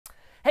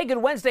Hey, good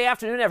Wednesday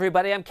afternoon,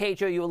 everybody. I'm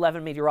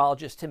KHOU11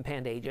 meteorologist Tim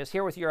Pandagis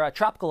here with your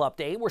tropical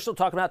update. We're still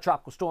talking about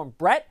Tropical Storm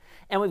Bret,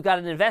 and we've got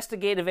an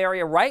investigative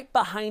area right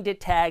behind it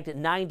tagged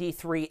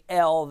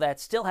 93L that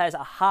still has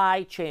a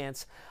high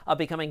chance of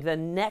becoming the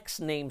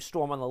next named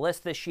storm on the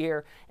list this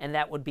year, and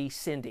that would be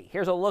Cindy.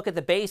 Here's a look at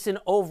the basin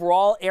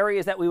overall,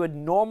 areas that we would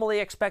normally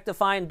expect to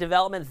find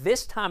development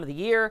this time of the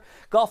year.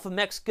 Gulf of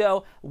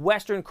Mexico,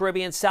 Western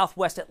Caribbean,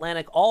 Southwest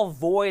Atlantic, all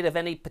void of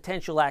any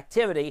potential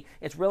activity.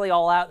 It's really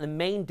all out in the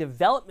main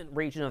development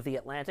region of the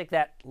Atlantic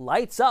that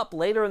lights up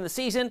later in the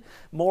season,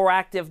 more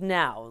active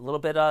now, a little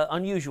bit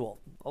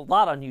unusual. A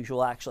lot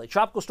unusual, actually.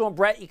 Tropical Storm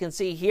Bret, you can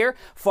see here,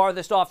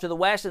 farthest off to the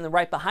west, and then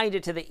right behind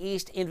it to the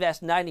east,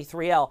 Onvest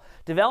 93L.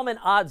 Development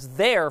odds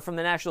there from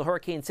the National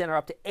Hurricane Center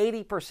up to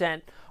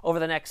 80% over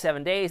the next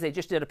 7 days. They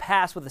just did a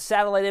pass with the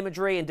satellite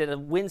imagery and did a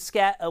wind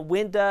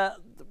scatterometer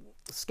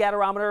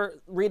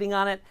reading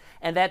on it,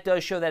 and that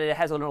does show that it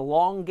has an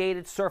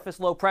elongated surface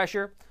low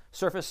pressure,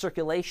 surface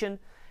circulation.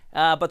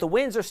 But the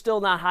winds are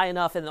still not high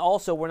enough, and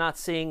also we're not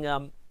seeing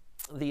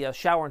the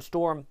shower and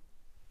storm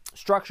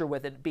structure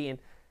with it being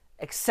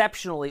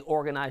exceptionally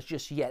organized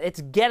just yet.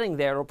 It's getting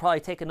there. It'll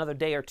probably take another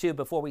day or two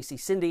before we see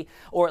Cindy,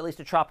 or at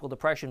least a tropical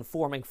depression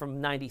forming from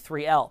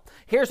 93L.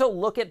 Here's a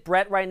look at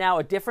Bret right now.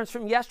 A difference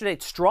from yesterday.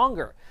 It's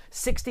stronger.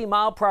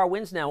 60-mile-per-hour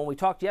winds now. When we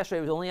talked yesterday,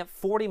 it was only at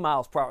 40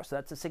 miles per hour, so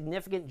that's a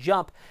significant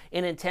jump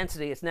in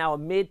intensity. It's now a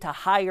mid to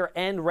higher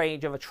end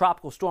range of a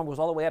tropical storm. It goes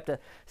all the way up to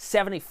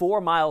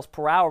 74 miles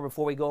per hour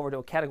before we go over to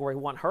a Category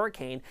 1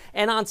 hurricane.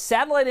 And on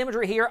satellite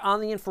imagery here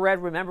on the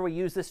infrared, remember we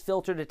use this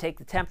filter to take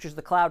the temperatures of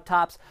the cloud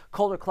tops,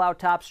 colder cloud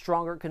top,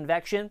 stronger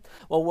convection.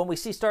 Well, when we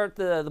start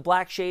the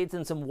black shades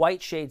and some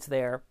white shades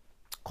there,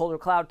 colder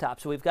cloud top.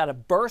 So we've got a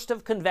burst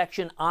of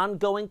convection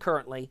ongoing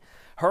currently.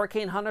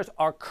 Hurricane hunters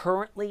are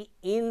currently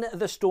in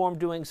the storm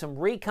doing some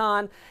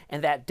recon,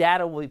 and that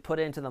data will be put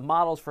into the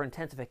models for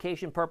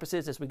intensification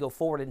purposes as we go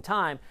forward in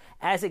time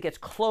as it gets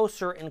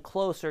closer and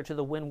closer to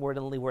the Windward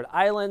and Leeward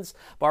Islands.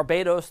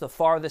 Barbados, the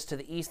farthest to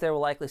the east there, will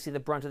likely see the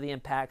brunt of the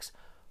impacts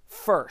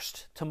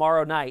first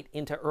tomorrow night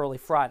into early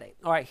Friday.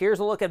 All right, here's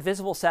a look at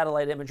visible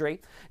satellite imagery.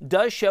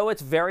 Does show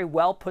it's very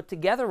well put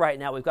together right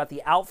now. We've got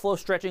the outflow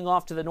stretching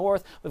off to the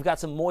north. We've got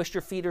some moisture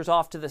feeders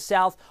off to the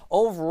south.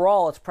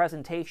 Overall, its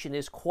presentation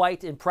is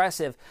quite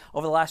impressive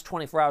over the last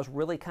 24 hours,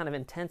 really kind of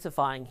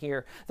intensifying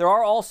here. There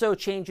are also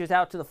changes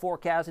out to the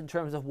forecast in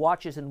terms of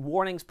watches and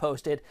warnings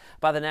posted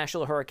by the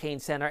National Hurricane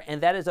Center,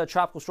 and that is a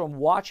tropical storm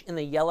watch in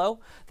the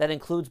yellow. That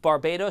includes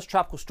Barbados.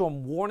 Tropical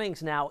storm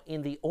warnings now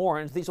in the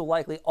orange. These will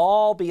likely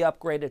all be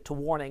upgraded to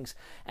warnings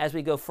as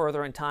we go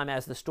further in time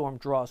as the storm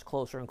draws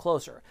closer and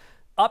closer.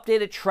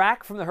 Updated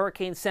track from the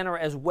Hurricane Center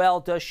as well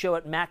does show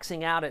it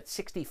maxing out at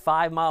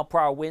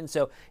 65-mile-per-hour winds,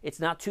 so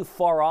it's not too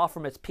far off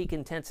from its peak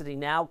intensity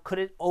now. Could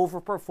it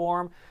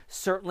overperform?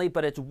 Certainly,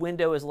 but its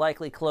window is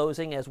likely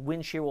closing as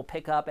wind shear will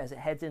pick up as it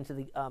heads into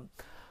the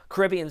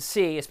Caribbean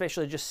Sea,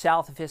 especially just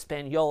south of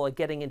Hispaniola.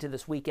 Getting into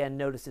this weekend,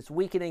 notice it's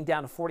weakening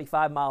down to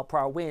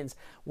 45-mile-per-hour winds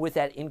with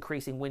that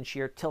increasing wind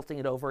shear, tilting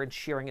it over and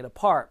shearing it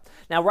apart.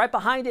 Now, right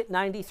behind it,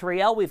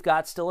 93L, we've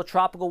got still a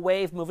tropical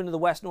wave moving to the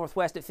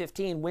west-northwest at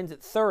 15, winds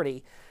at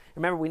 30.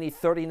 Remember, we need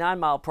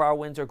 39-mile-per-hour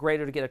winds or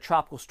greater to get a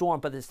tropical storm,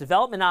 but its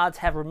development odds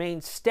have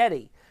remained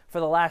steady for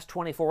the last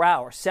 24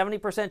 hours.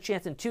 70%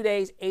 chance in 2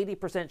 days,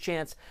 80%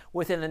 chance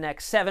within the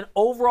next 7.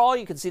 Overall,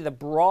 you can see the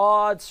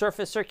broad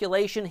surface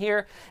circulation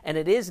here, and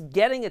it is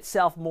getting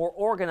itself more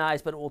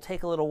organized, but it will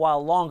take a little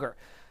while longer.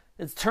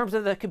 In terms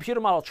of the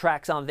computer model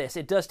tracks on this,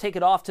 it does take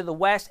it off to the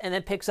west and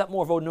then picks up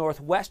more of a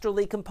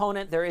northwesterly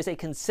component. There is a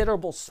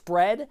considerable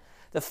spread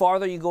the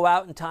farther you go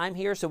out in time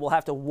here, so we'll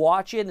have to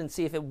watch it and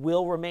see if it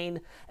will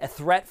remain a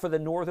threat for the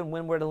northern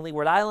Windward and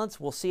Leeward Islands.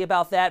 We'll see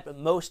about that, but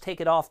most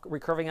take it off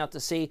recurving out to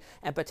sea,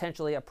 and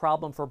potentially a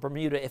problem for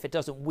Bermuda if it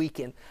doesn't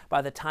weaken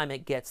by the time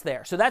it gets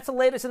there. So that's the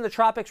latest in the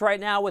tropics right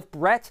now with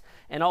Bret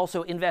and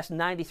also Onvest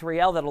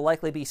 93L. That'll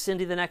likely be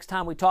Cindy the next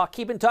time we talk.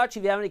 Keep in touch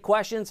if you have any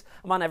questions.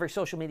 I'm on every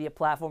social media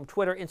platform,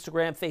 Twitter,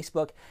 Instagram,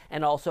 Facebook,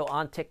 and also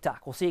on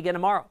TikTok. We'll see you again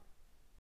tomorrow.